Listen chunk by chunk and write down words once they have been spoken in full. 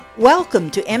Welcome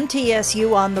to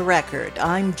MTSU on the Record.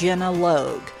 I'm Jenna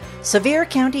Logue. Sevier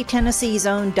County, Tennessee's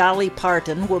own Dolly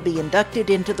Parton will be inducted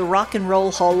into the Rock and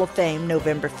Roll Hall of Fame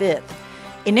November 5th.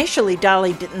 Initially,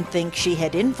 Dolly didn't think she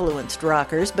had influenced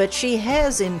rockers, but she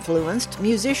has influenced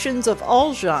musicians of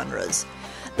all genres.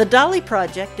 The Dolly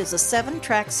Project is a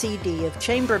 7-track CD of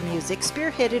chamber music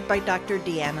spearheaded by Dr.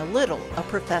 Deanna Little, a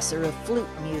professor of flute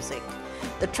music.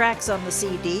 The tracks on the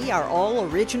CD are all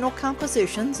original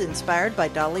compositions inspired by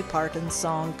Dolly Parton's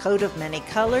song Coat of Many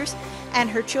Colors and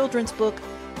her children's book,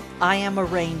 I Am a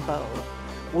Rainbow.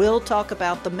 We'll talk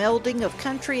about the melding of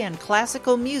country and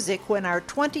classical music when our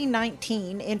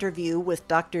 2019 interview with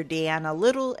Dr. Deanna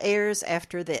Little airs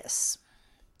after this.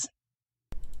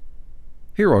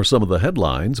 Here are some of the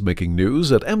headlines making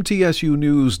news at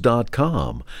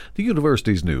mtsunews.com, the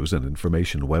university's news and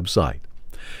information website.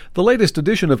 The latest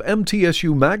edition of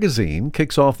MTSU Magazine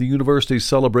kicks off the university's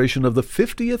celebration of the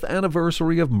 50th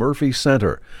anniversary of Murphy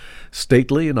Center.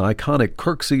 Stately and iconic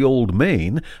Kirksey Old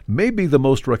Main may be the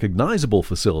most recognizable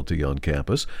facility on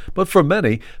campus, but for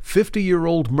many,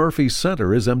 50-year-old Murphy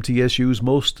Center is MTSU's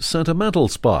most sentimental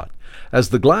spot. As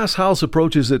the Glass House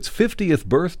approaches its 50th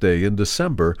birthday in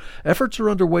December, efforts are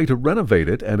underway to renovate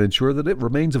it and ensure that it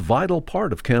remains a vital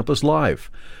part of campus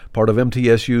life. Part of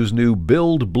MTSU's new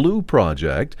Build Blue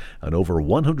project, an over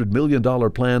 $100 million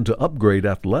plan to upgrade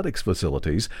athletics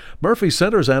facilities, Murphy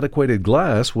Center's antiquated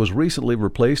glass was recently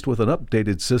replaced with an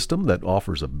updated system that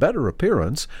offers a better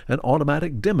appearance and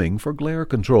automatic dimming for glare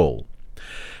control.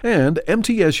 And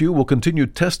MTSU will continue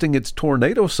testing its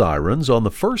tornado sirens on the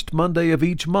first Monday of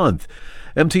each month.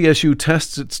 MTSU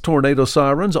tests its tornado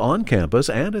sirens on campus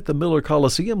and at the Miller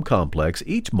Coliseum complex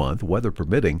each month, weather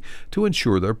permitting, to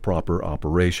ensure their proper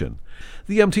operation.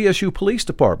 The MTSU Police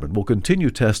Department will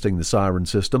continue testing the siren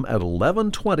system at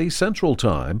 11:20 Central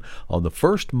Time on the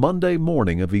first Monday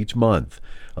morning of each month.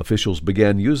 Officials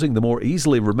began using the more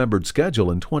easily remembered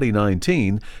schedule in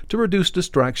 2019 to reduce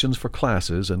distractions for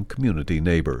classes and community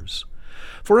neighbors.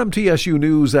 For MTSU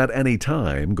News at any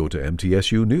time, go to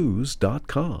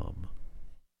mtsunews.com.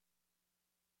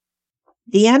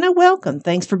 Deanna, welcome.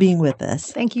 Thanks for being with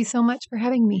us. Thank you so much for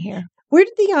having me here. Where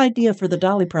did the idea for the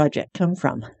Dolly Project come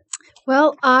from?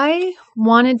 Well, I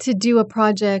wanted to do a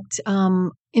project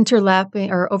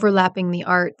overlapping the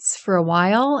arts for a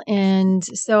while. And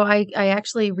so I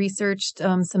actually researched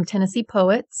some Tennessee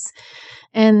poets.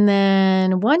 And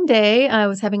then one day I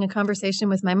was having a conversation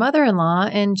with my mother-in-law,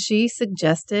 and she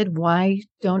suggested, why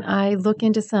don't I look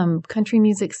into some country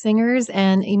music singers?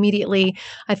 And immediately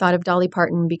I thought of Dolly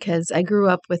Parton because I grew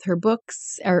up with her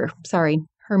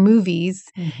her movies,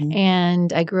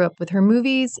 and I grew up with her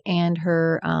movies and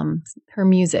her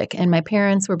music, and my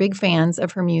parents were big fans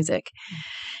of her music.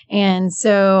 And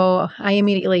so I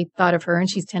immediately thought of her, and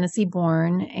she's Tennessee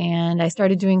born, and I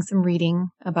started doing some reading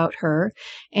about her.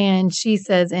 And she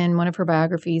says in one of her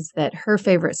biographies that her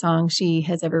favorite song she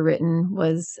has ever written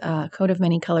was Coat of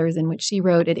Many Colors, in which she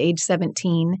wrote at age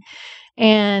 17.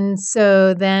 And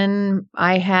so then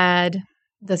I had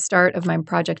the start of my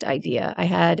project idea. I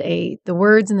had the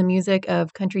words and the music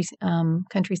of country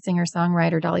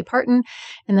singer-songwriter Dolly Parton,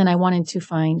 and then I wanted to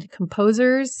find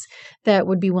composers that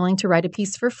would be willing to write a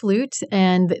piece for flute,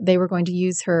 and they were going to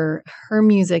use her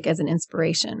music as an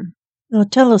inspiration. Now,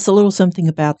 tell us a little something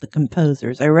about the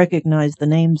composers. I recognize the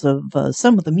names of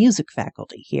some of the music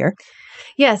faculty here.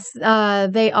 Yes,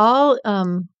 they all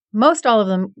most all of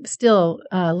them still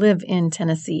live in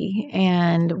Tennessee,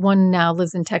 and one now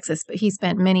lives in Texas, but he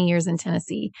spent many years in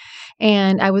Tennessee.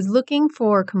 And I was looking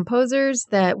for composers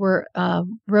that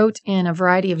wrote in a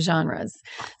variety of genres.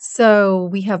 So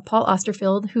we have Paul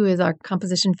Osterfield, who is our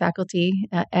composition faculty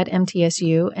at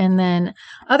MTSU, and then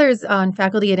others on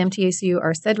faculty at MTSU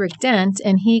are Cedric Dent,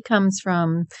 and he comes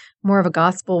from more of a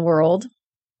gospel world.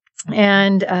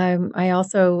 And I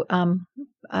also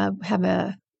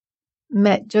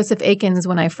met Joseph Akins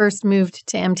when I first moved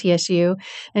to MTSU,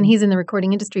 and he's in the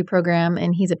recording industry program,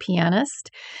 and he's a pianist,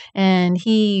 and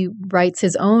he writes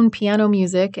his own piano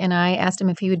music. And I asked him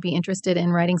if he would be interested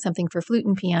in writing something for flute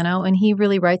and piano, and he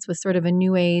really writes with sort of a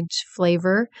new age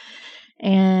flavor.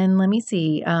 And let me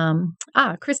see.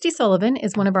 Christy Sullivan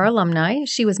is one of our alumni.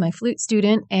 She was my flute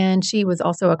student, and she was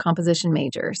also a composition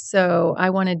major. So I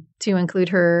wanted to include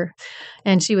her,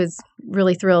 and she was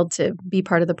really thrilled to be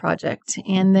part of the project.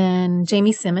 And then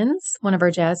Jamie Simmons, one of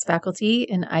our jazz faculty,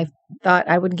 and I thought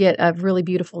I would get a really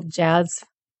beautiful jazz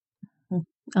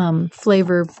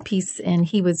flavor piece, and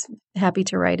he was happy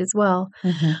to write as well.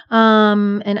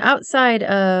 Mm-hmm. And outside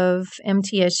of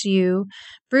MTSU,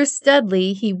 Bruce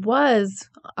Studley, he was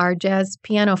our jazz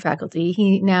piano faculty.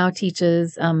 He now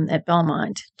teaches at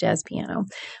Belmont jazz piano,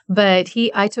 but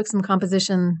I took some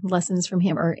composition lessons from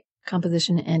him, or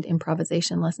composition and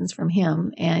improvisation lessons from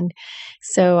him. And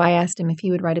so I asked him if he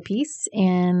would write a piece.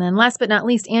 And then last but not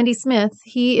least, Andy Smith,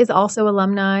 he is also an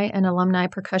alumni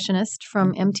percussionist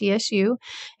from MTSU.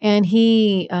 And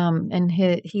he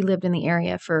lived in the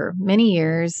area for many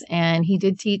years, and he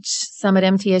did teach some at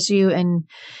MTSU, and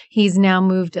he's now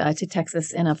moved to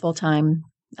Texas in a full-time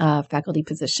faculty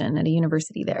position at a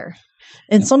university there.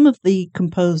 And some of the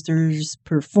composers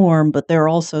perform, but there are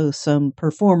also some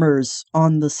performers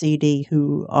on the CD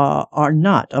who are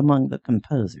not among the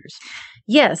composers.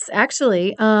 Yes,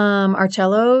 actually, our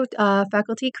cello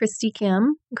faculty, Christine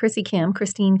Kim.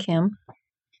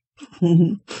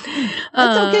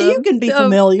 That's okay. You can be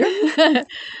familiar.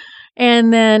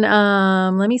 And then,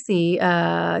 let me see,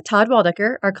 Todd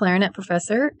Waldecker, our clarinet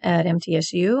professor at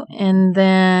MTSU. And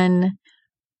then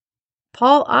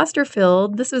Paul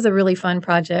Osterfield, this was a really fun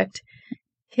project.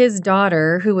 His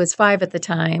daughter, who was 5 at the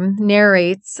time,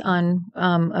 narrates on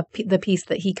the piece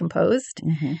that he composed.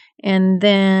 Mm-hmm. And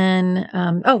then,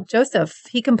 Joseph,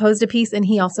 he composed a piece and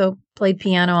he also played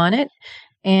piano on it.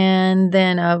 And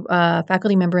then a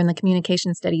faculty member in the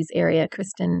communication studies area,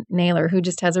 Kristen Naylor, who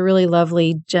just has a really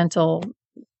lovely, gentle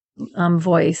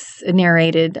voice,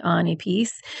 narrated on a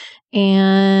piece.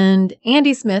 And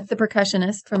Andy Smith, the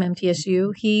percussionist from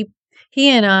MTSU, he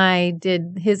and I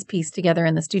did his piece together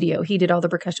in the studio. He did all the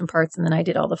percussion parts, and then I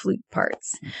did all the flute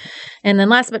parts. And then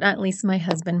last but not least, my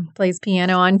husband plays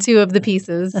piano on 2 of the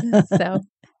pieces. So,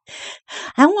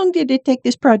 how long did it take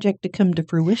this project to come to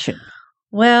fruition?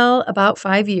 Well, about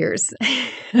 5 years.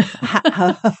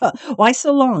 Why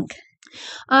so long?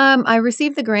 I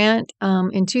received the grant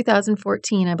in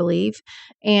 2014, I believe.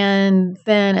 And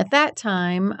then at that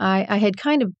time, I had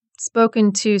kind of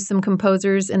spoken to some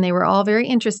composers, and they were all very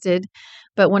interested.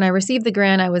 But when I received the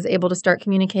grant, I was able to start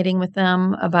communicating with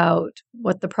them about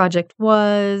what the project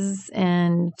was,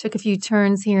 and took a few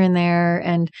turns here and there.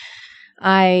 And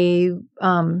I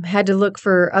had to look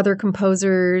for other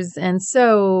composers. And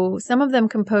so some of them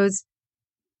composed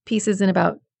pieces in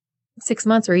about 6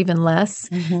 months or even less,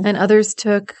 Mm-hmm. and others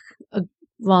took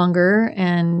longer.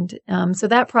 And so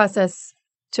that process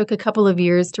took a couple of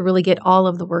years to really get all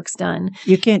of the works done.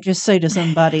 You can't just say to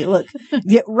somebody, look,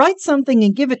 write something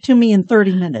and give it to me in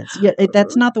 30 minutes.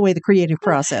 That's not the way the creative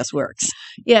process works.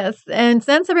 Yes. And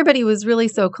since everybody was really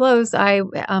so close, I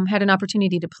had an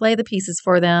opportunity to play the pieces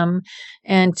for them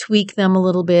and tweak them a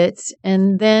little bit.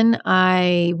 And then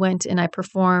I went and I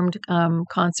performed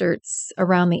concerts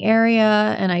around the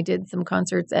area, and I did some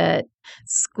concerts at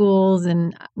schools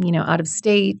and, out of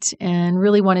state, and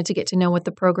really wanted to get to know what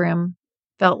the program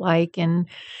felt like and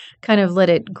kind of let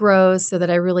it grow so that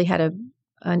I really had a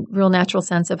real natural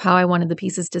sense of how I wanted the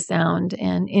pieces to sound,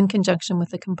 and in conjunction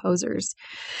with the composers.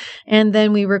 And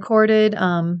then we recorded,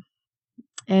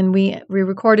 and we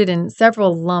recorded in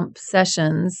several lump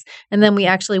sessions, and then we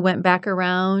actually went back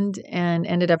around and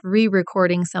ended up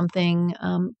re-recording something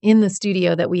in the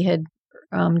studio that we had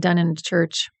done in a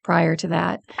church prior to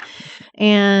that.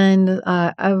 And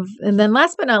then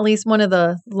last but not least, one of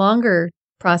the longer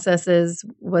processes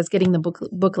was getting the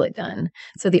booklet done.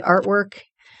 So the artwork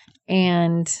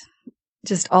and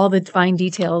just all the fine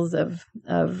details of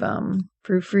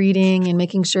proofreading and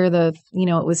making sure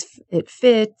it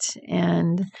fit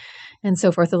and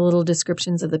so forth, the little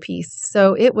descriptions of the piece.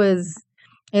 So it was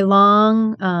a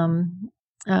long,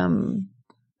 I'm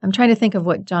trying to think of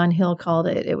what John Hill called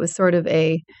it. It was sort of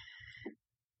a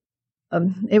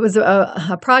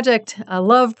project, a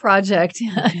love project.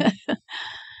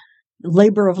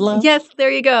 Labor of love? Yes, there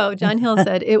you go. John Hill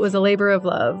said it was a labor of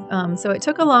love. So it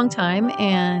took a long time,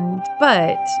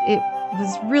 but it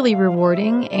was really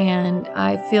rewarding. And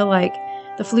I feel like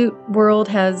the flute world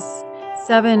has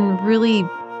 7 really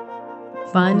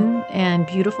fun and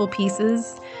beautiful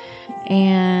pieces.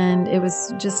 And it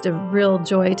was just a real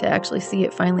joy to actually see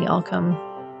it finally all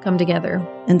come together.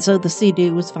 And so the CD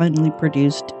was finally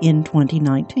produced in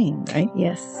 2019, right?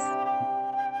 Yes.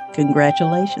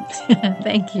 Congratulations.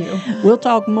 Thank you. We'll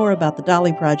talk more about the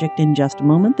Dolly Project in just a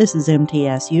moment. This is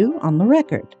MTSU on the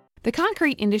Record. The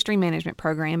Concrete Industry Management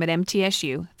Program at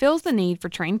MTSU fills the need for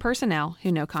trained personnel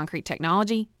who know concrete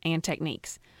technology and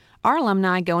techniques. Our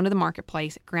alumni go into the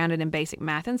marketplace grounded in basic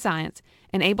math and science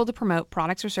and able to promote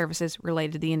products or services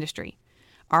related to the industry.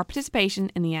 Our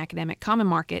participation in the academic common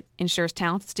market ensures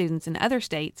talented students in other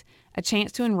states a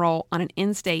chance to enroll on an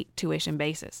in-state tuition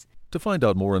basis. To find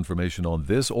out more information on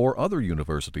this or other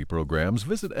university programs,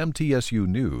 visit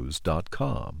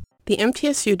mtsunews.com. The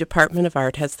MTSU Department of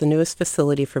Art has the newest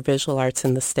facility for visual arts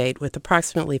in the state with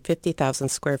approximately 50,000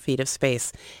 square feet of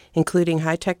space, including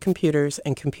high-tech computers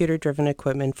and computer-driven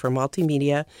equipment for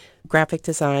multimedia, graphic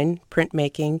design,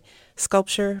 printmaking,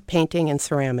 sculpture, painting, and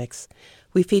ceramics.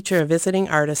 We feature a visiting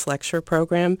artist lecture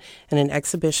program and an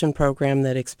exhibition program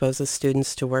that exposes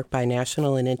students to work by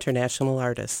national and international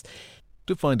artists.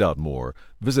 To find out more,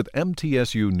 visit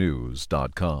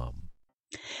mtsunews.com.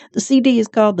 The CD is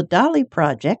called The Dolly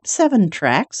Project, 7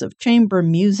 tracks of chamber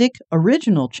music,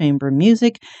 original chamber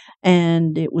music,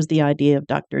 and it was the idea of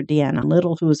Dr. Deanna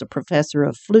Little, who is a professor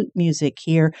of flute music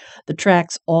here. The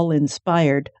tracks all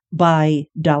inspired by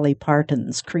Dolly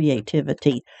Parton's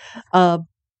creativity.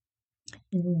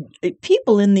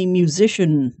 People in the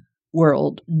musician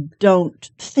world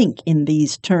don't think in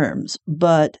these terms,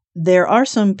 but there are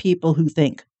some people who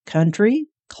think country,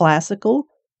 classical,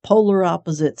 polar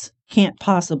opposites can't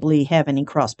possibly have any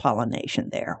cross-pollination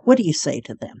there. What do you say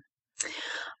to them?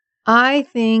 I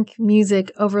think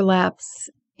music overlaps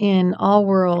in all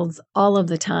worlds all of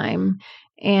the time.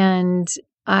 And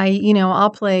I'll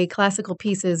play classical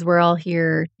pieces where I'll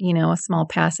hear, a small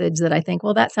passage that I think,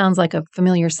 well, that sounds like a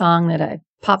familiar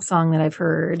pop song that I've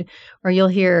heard. Or you'll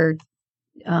hear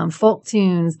folk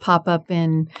tunes pop up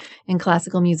in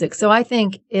classical music. So I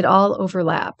think it all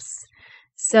overlaps.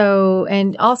 So,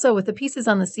 and also with the pieces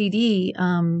on the CD,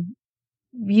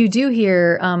 you do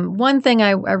hear, one thing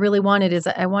I really wanted is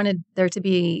I wanted there to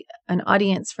be an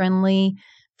audience-friendly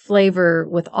flavor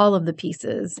with all of the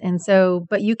pieces. And so,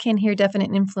 but you can hear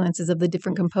definite influences of the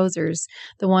different composers,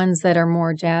 the ones that are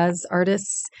more jazz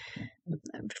artists,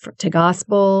 to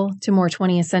gospel, to more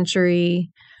 20th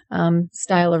century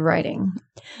style of writing.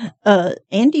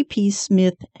 Andy P.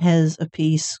 Smith has a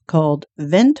piece called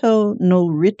Vento no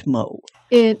Ritmo.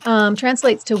 It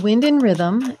translates to wind and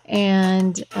rhythm,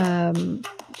 and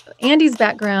Andy's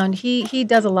background, he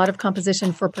does a lot of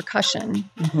composition for percussion,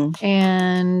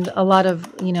 and a lot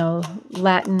of,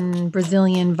 Latin,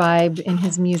 Brazilian vibe in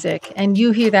his music. And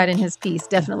you hear that in his piece.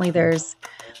 Definitely there's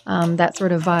that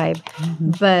sort of vibe.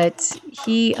 But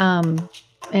he...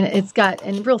 and it's got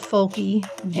real folky,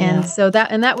 and so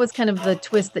that was kind of the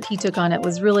twist that he took on it,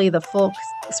 was really the folk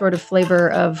sort of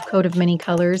flavor of Coat of Many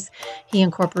Colors. He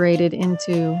incorporated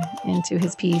into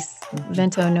his piece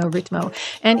Vento no Ritmo,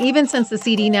 and even since the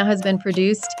CD now has been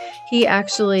produced, he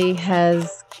actually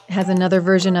has another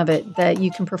version of it that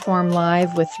you can perform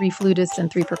live with 3 flutists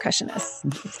and 3 percussionists.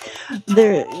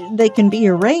 They can be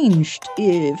arranged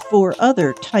for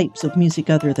other types of music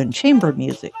other than chamber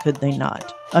music, could they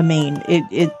not? I mean,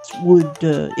 it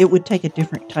would take a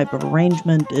different type of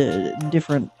arrangement,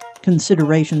 different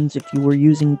considerations if you were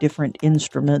using different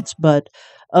instruments, but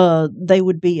they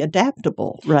would be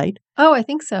adaptable, right? Oh, I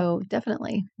think so,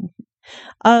 definitely.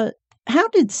 How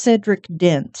did Cedric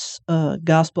Dent's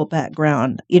gospel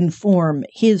background inform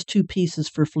his 2 pieces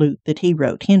for flute that he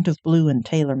wrote, Hint of Blue and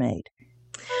Tailor Made?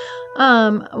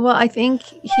 Well, I think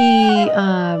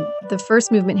the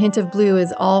first movement, Hint of Blue,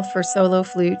 is all for solo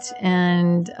flute,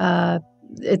 and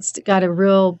it's got a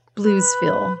real blues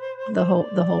feel the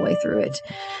whole way through it.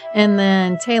 And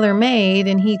then Tailor Made,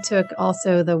 and he took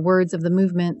also the words of the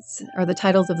movements, or the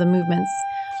titles of the movements,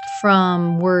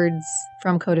 from words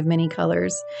from Coat of Many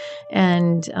Colors.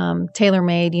 And Tailor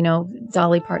Made,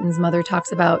 Dolly Parton's mother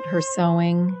talks about her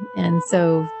sewing, and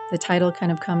so the title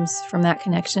kind of comes from that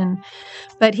connection.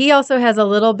 But he also has a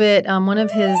little bit, one of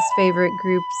his favorite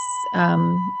groups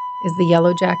is the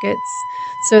Yellow Jackets.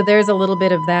 So there's a little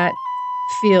bit of that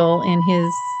feel in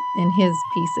his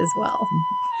piece as well.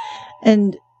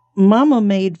 And Mama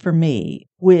Made for Me,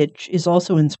 which is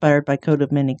also inspired by Coat of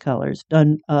Many Colors,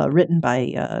 written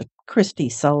by Christy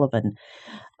Sullivan.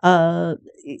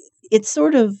 It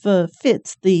sort of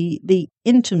fits the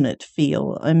intimate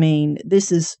feel. I mean,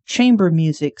 this is chamber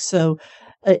music, so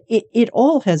it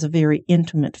all has a very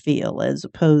intimate feel, as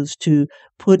opposed to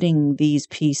putting these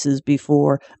pieces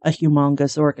before a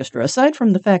humongous orchestra. Aside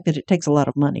from the fact that it takes a lot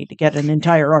of money to get an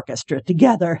entire orchestra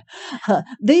together,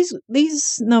 these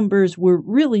numbers were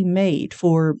really made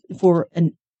for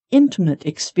an intimate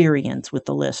experience with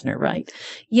the listener, right?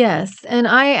 Yes, and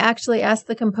I actually asked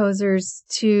the composers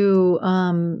to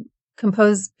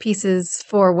compose pieces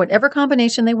for whatever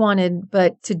combination they wanted,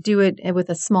 but to do it with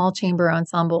a small chamber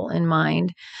ensemble in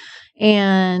mind.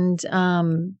 And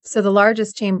so the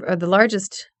largest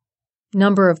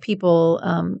number of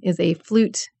people is a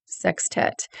flute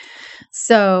sextet.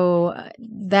 So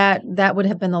that would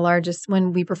have been the largest.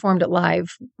 When we performed it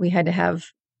live, we had to have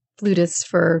flutists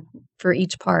for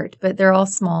each part, but they're all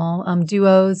small,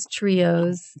 duos,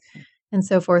 trios, and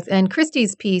so forth. And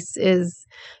Christy's piece is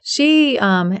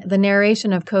the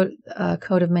narration of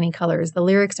Coat of Many Colors. The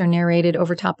lyrics are narrated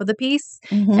over top of the piece,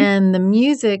 and the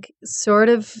music sort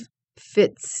of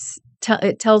fits.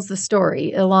 It tells the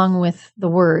story along with the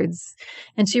words,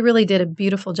 and she really did a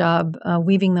beautiful job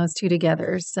weaving those two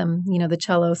together. The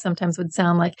cello sometimes would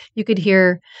sound like you could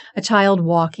hear a child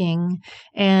walking,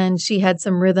 and she had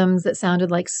some rhythms that sounded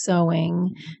like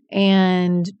sewing,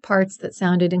 and parts that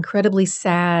sounded incredibly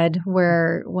sad,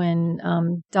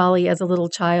 when Dolly as a little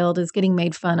child is getting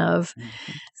made fun of.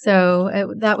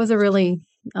 So that was a really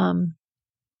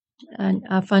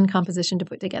a fun composition to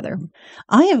put together.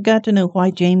 I have got to know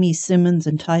why Jamie Simmons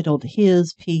entitled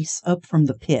his piece Up from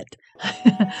the Pit.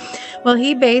 Well,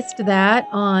 he based that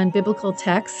on biblical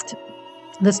text,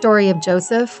 the story of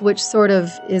Joseph, which sort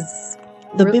of is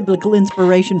the biblical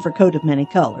inspiration for Coat of Many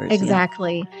Colors.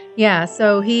 Exactly. Yeah.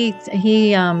 So he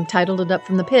titled it Up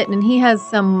from the Pit, and he has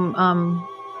some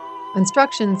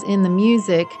instructions in the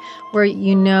music where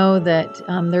you know that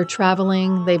they're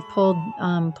traveling. They've pulled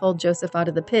Joseph out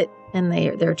of the pit, and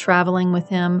they're traveling with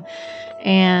him.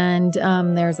 And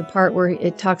there's a part where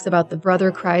it talks about the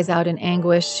brother cries out in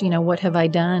anguish, what have I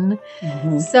done?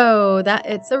 So that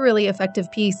it's a really effective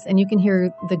piece, and you can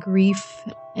hear the grief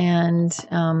and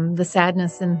the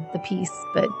sadness in the piece.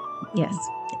 But yes.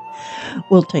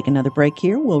 We'll take another break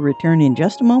here. We'll return in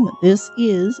just a moment. This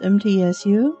is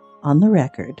MTSU on the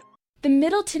Record. The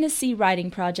Middle Tennessee Writing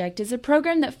Project is a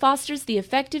program that fosters the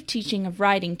effective teaching of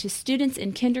writing to students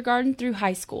in kindergarten through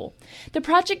high school. The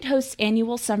project hosts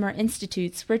annual summer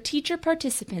institutes where teacher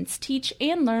participants teach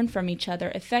and learn from each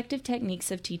other effective techniques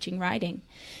of teaching writing.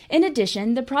 In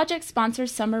addition, the project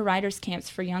sponsors summer writers' camps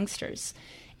for youngsters.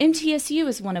 MTSU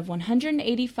is one of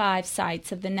 185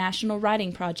 sites of the National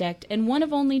Writing Project and one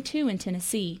of only 2 in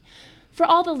Tennessee. For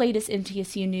all the latest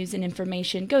MTSU news and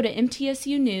information, go to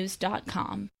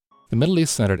mtsunews.com. The Middle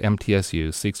East Center at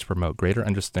MTSU seeks to promote greater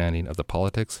understanding of the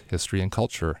politics, history, and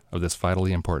culture of this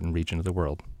vitally important region of the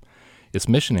world. Its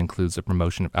mission includes the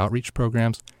promotion of outreach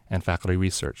programs and faculty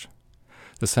research.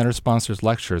 The center sponsors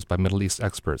lectures by Middle East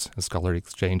experts and scholarly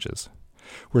exchanges.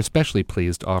 We're especially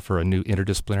pleased to offer a new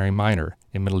interdisciplinary minor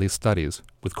in Middle East Studies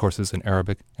with courses in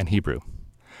Arabic and Hebrew.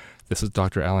 This is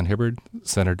Dr. Alan Hibbard,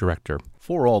 Center Director.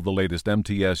 For all the latest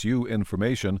MTSU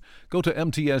information, go to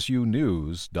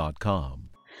mtsunews.com.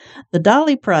 The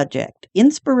Dolly Project,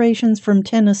 Inspirations from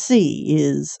Tennessee,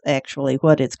 is actually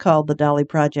what it's called. The Dolly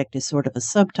Project is sort of a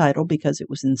subtitle because it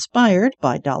was inspired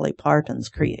by Dolly Parton's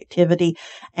creativity.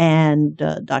 And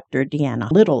Dr.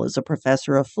 Deanna Little is a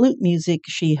professor of flute music.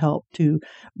 She helped to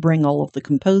bring all of the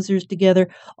composers together,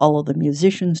 all of the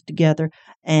musicians together,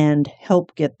 and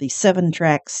help get the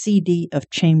 7-track CD of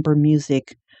chamber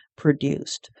music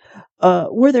produced.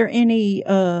 Were there any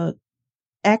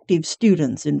active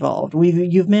students involved?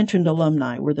 You've mentioned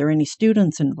alumni. Were there any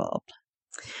students involved?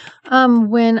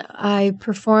 When I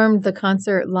performed the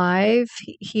concert live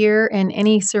here and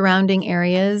any surrounding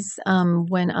areas,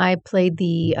 when I played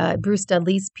the Bruce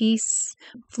Dudley's piece,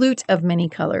 Flute of Many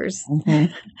Colors,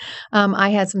 I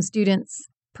had some students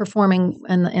performing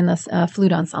in the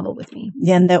flute ensemble with me.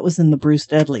 Yeah, and that was in the Bruce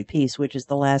Dudley piece, which is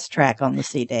the last track on the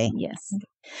CD. Yes.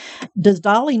 Does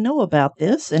Dolly know about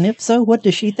this? And if so, what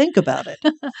does she think about it?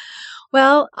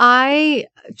 Well, I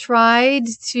tried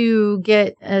to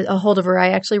get a hold of her. I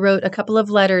actually wrote a couple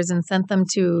of letters and sent them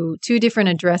to 2 different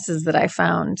addresses that I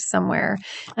found somewhere.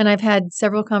 And I've had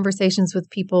several conversations with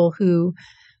people who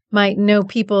might know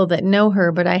people that know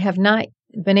her, but I have not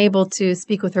been able to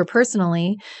speak with her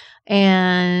personally.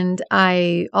 And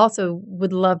I also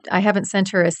I haven't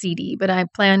sent her a CD, but I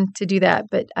plan to do that.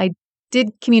 But I did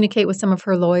communicate with some of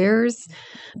her lawyers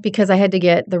because I had to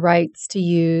get the rights to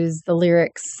use the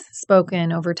lyrics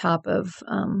spoken over top of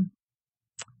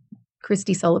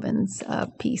Christy Sullivan's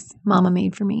piece, Mama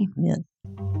Made for Me. Yeah.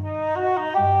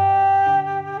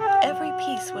 Every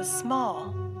piece was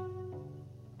small.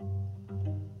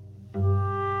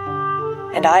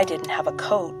 And I didn't have a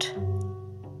coat.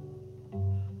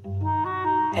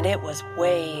 And it was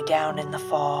way down in the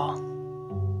fall.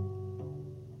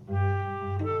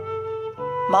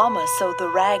 Mama sewed the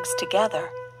rags together,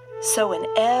 sewing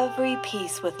every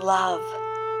piece with love.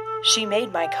 She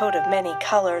made my coat of many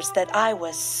colors that I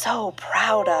was so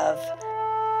proud of.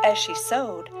 As she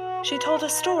sewed, she told a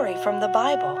story from the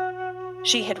Bible.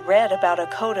 She had read about a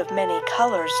coat of many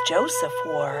colors Joseph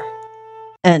wore.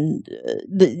 And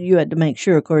you had to make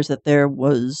sure, of course, that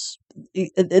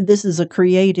this is a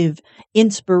creative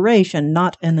inspiration,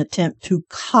 not an attempt to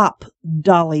cop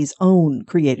Dolly's own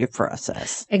creative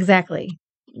process. Exactly.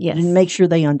 Yes. And make sure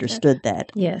they understood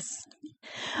that. Yes.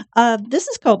 This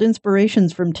is called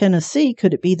Inspirations from Tennessee.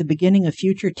 Could it be the beginning of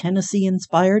future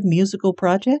Tennessee-inspired musical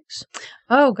projects?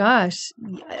 Oh gosh,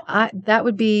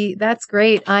 that's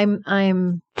great.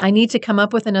 I need to come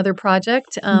up with another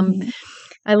project.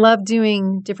 I love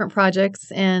doing different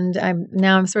projects, and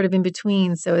I'm sort of in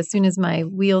between. So as soon as my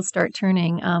wheels start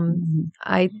turning,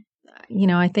 I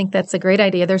think that's a great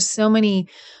idea. There's so many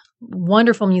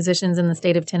wonderful musicians in the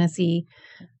state of Tennessee,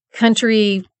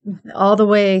 country all the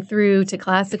way through to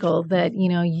classical, that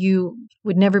you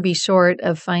would never be short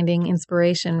of finding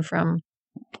inspiration from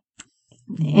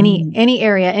any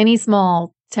area, any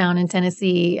small town in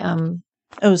Tennessee.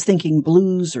 I was thinking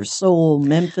blues or soul,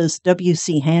 Memphis,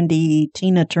 W.C. Handy,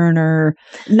 Tina Turner.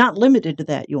 Not limited to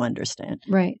that, you understand.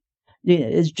 Right.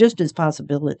 It's just as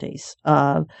possibilities.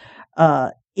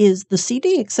 Is the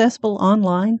CD accessible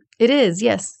online? It is,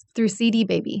 yes, through CD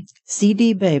Baby.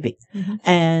 CD Baby. Mm-hmm.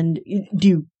 And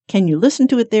can you listen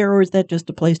to it there, or is that just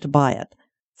a place to buy it?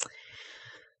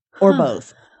 Or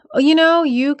both?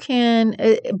 You can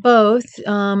both.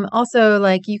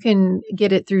 Also, you can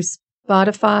get it through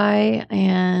Spotify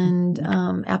and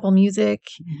Apple Music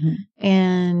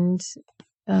and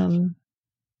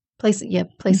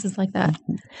places like that.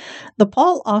 The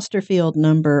Paul Austerfield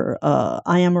number,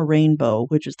 I Am a Rainbow,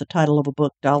 which is the title of a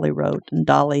book Dolly wrote, and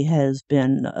Dolly has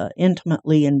been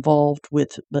intimately involved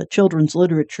with the children's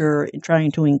literature in trying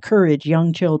to encourage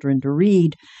young children to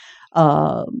read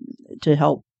to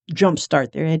help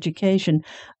jumpstart their education.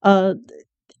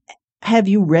 Have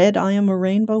you read I Am a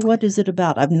Rainbow? What is it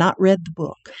about? I've not read the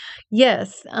book.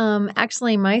 Yes.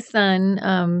 Actually, my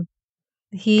son,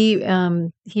 he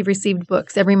received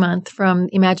books every month from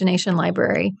Imagination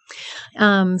Library.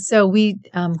 So we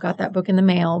got that book in the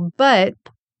mail. But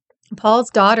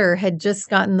Paul's daughter had just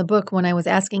gotten the book when I was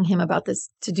asking him about this,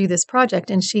 to do this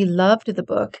project, and she loved the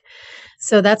book.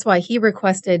 So that's why he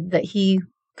requested that he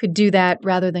could do that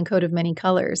rather than Coat of Many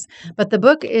Colors. But the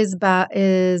book is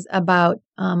about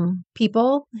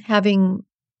people having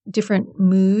different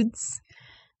moods,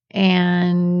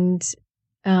 and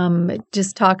it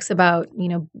just talks about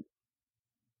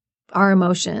our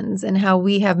emotions and how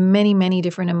we have many, many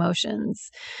different emotions,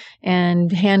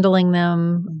 and handling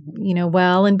them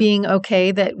well, and being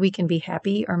okay that we can be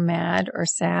happy or mad or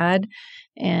sad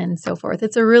and so forth.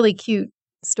 It's a really cute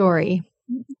story.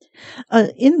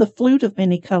 In the Flute of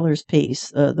Many Colors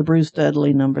piece, the Bruce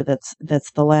Dudley number, that's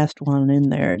the last one in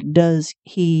there. Does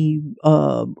he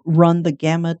run the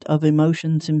gamut of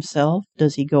emotions himself?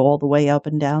 Does he go all the way up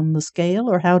and down the scale,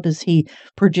 or how does he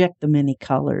project the many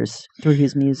colors through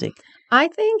his music? I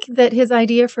think that his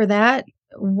idea for that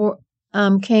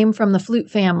came from the flute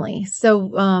family. So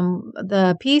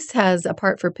the piece has a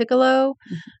part for piccolo,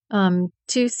 2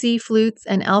 C flutes,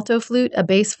 an alto flute, a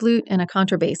bass flute, and a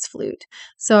contrabass flute.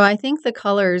 So I think the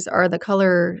colors are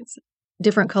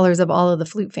different colors of all of the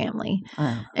flute family.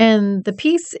 Wow. And the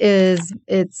piece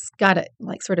it's got a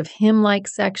sort of hymn-like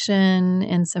section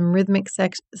and some rhythmic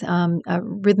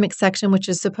section, which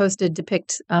is supposed to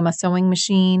depict a sewing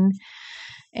machine.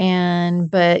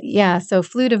 So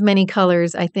Flute of Many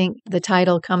Colors, I think the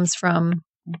title comes from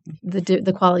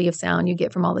the quality of sound you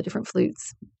get from all the different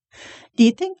flutes. Do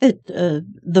you think that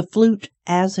the flute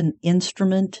as an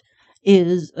instrument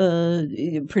is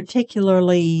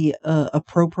particularly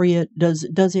appropriate?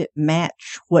 Does it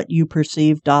match what you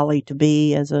perceive Dolly to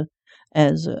be as a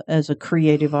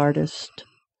creative artist?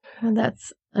 Well,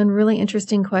 that's a really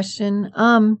interesting question.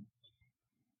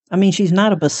 I mean, she's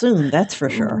not a bassoon, that's for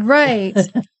sure. Right.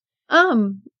 I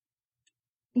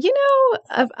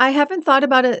haven't thought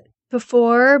about it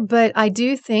before, but I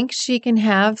do think she can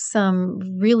have some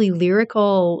really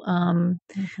lyrical,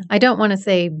 I don't want to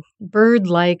say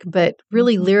bird-like, but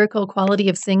really lyrical quality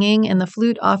of singing. And the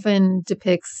flute often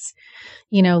depicts,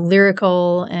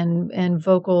 lyrical and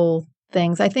vocal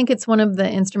things. I think it's one of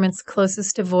the instruments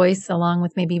closest to voice, along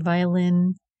with maybe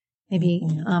violin. Maybe,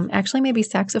 maybe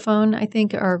saxophone, I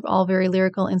think, are all very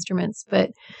lyrical instruments.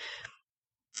 But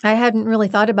I hadn't really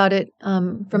thought about it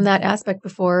from that aspect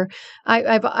before.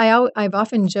 I've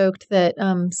often joked that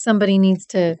somebody needs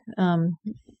to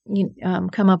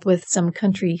come up with some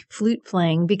country flute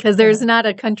playing, because there's not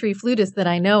a country flutist that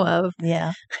I know of.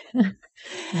 Yeah.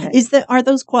 Are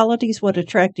those qualities what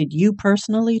attracted you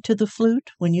personally to the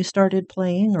flute when you started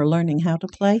playing or learning how to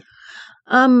play?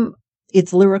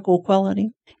 Its lyrical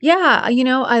quality? Yeah,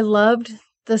 I loved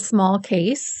the small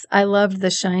case. I loved the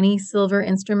shiny silver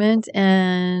instrument,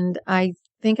 and I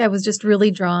think I was just really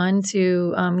drawn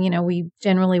to, we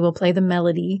generally will play the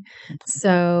melody.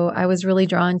 So I was really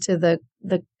drawn to the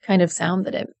kind of sound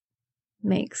that it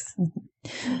makes.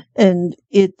 And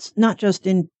it's not just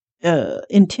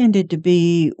intended to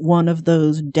be one of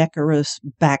those decorous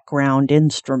background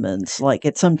instruments like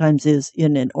it sometimes is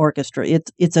in an orchestra.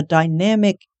 It's a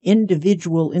dynamic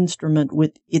individual instrument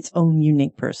with its own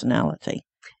unique personality.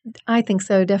 I think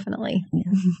so, definitely.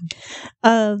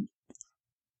 Yeah.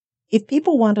 If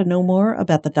people want to know more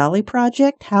about the Dolly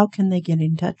Project, how can they get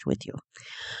in touch with you?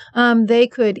 They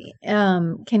can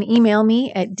email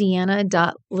me at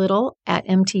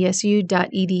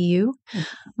deanna.little@mtsu.edu.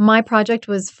 My project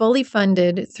was fully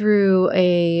funded through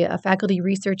a faculty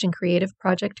research and creative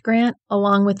project grant,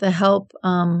 along with the help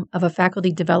of a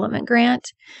faculty development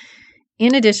grant,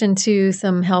 in addition to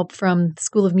some help from the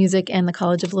School of Music and the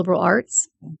College of Liberal Arts.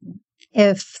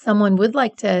 If someone would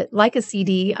like a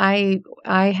CD, I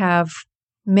have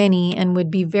many and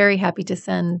would be very happy to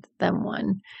send them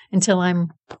one until I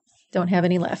don't have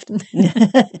any left.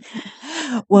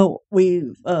 Well,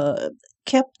 we've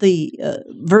kept the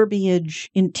verbiage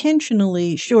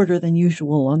intentionally shorter than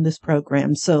usual on this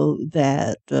program so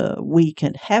that we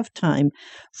can have time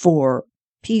for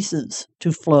pieces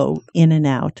to flow in and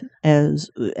out, as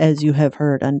you have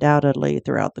heard undoubtedly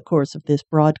throughout the course of this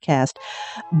broadcast.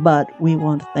 But we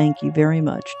want to thank you very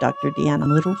much, Dr. Deanna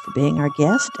Little, for being our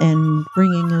guest and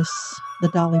bringing us the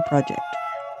Dolly Project.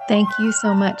 Thank you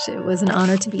so much. It was an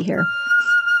honor to be here.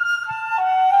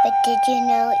 But did you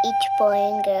know each boy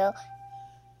and girl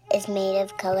is made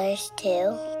of colors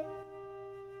too?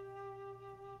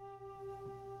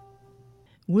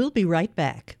 We'll be right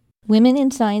back. Women in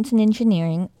Science and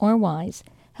Engineering, or WISE,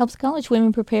 helps college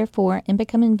women prepare for and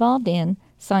become involved in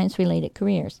science-related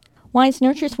careers. WISE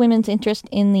nurtures women's interest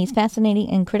in these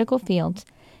fascinating and critical fields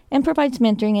and provides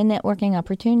mentoring and networking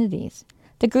opportunities.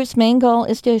 The group's main goal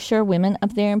is to assure women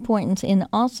of their importance in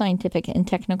all scientific and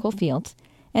technical fields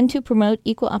and to promote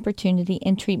equal opportunity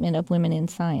and treatment of women in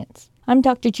science. I'm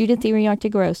Dr. Judith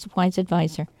Iriarte-Gross, WISE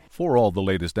Advisor. For all the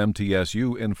latest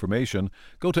MTSU information,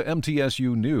 go to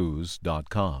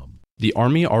mtsunews.com. The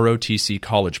Army ROTC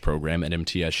College Program at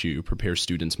MTSU prepares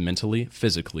students mentally,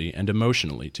 physically, and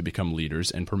emotionally to become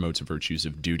leaders and promotes virtues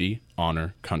of duty,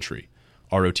 honor, country.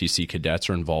 ROTC cadets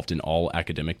are involved in all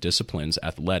academic disciplines,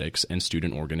 athletics, and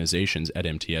student organizations at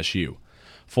MTSU.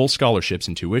 Full scholarships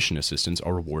and tuition assistance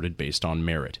are awarded based on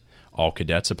merit. All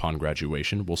cadets upon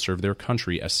graduation will serve their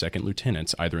country as second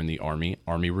lieutenants either in the Army,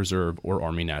 Army Reserve, or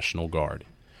Army National Guard.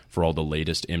 For all the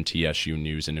latest MTSU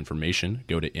news and information,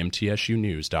 go to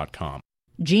mtsunews.com.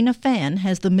 Gina Fan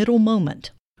has the middle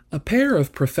moment. A pair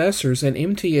of professors at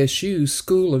MTSU's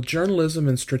School of Journalism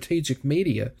and Strategic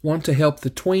Media want to help the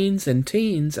tweens and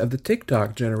teens of the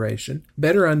TikTok generation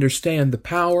better understand the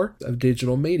power of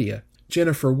digital media.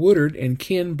 Jennifer Woodard and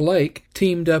Ken Blake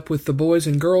teamed up with the Boys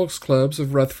and Girls Clubs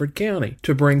of Rutherford County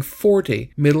to bring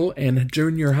 40 middle and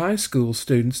junior high school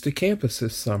students to campus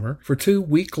this summer for 2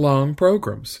 week-long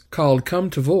programs called Come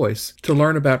to Voice to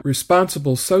learn about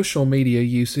responsible social media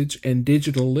usage and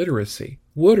digital literacy.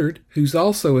 Woodard, who's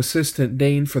also Assistant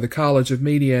Dean for the College of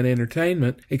Media and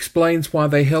Entertainment, explains why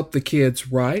they help the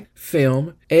kids write,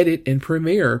 film, edit, and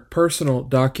premiere personal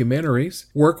documentaries,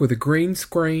 work with a green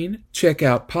screen, check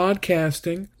out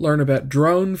podcasting, learn about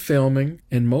drone filming,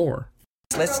 and more.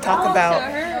 Let's talk about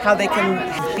how they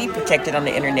can be protected on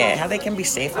the internet, how they can be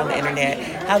safe on the internet,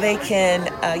 how they can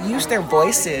use their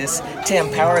voices to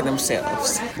empower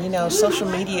themselves. You know, social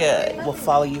media will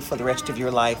follow you for the rest of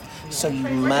your life, so you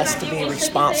must be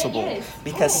responsible,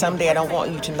 because someday I don't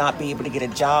want you to not be able to get a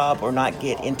job or not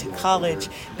get into college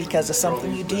because of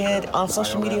something you did on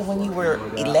social media when you were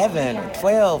 11 or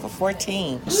 12 or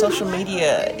 14. Social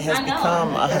media has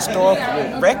become a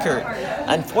historical record,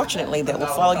 unfortunately, that will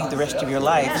follow you the rest of your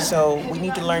life. So we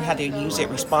need to learn how to use it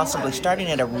responsibly, starting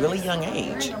at a really young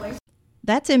age.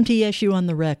 That's MTSU on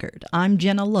the Record. I'm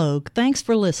Jenna Logue. Thanks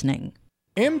for listening.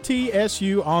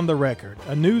 MTSU on the Record,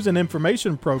 a news and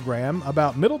information program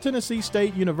about Middle Tennessee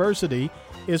State University,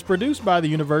 is produced by the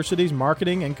university's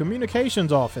Marketing and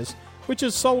Communications Office, which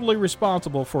is solely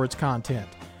responsible for its content.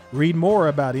 Read more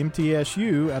about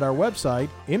MTSU at our website,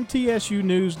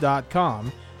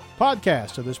 mtsunews.com.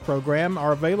 Podcasts of this program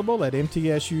are available at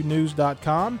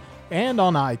mtsunews.com and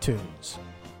on iTunes.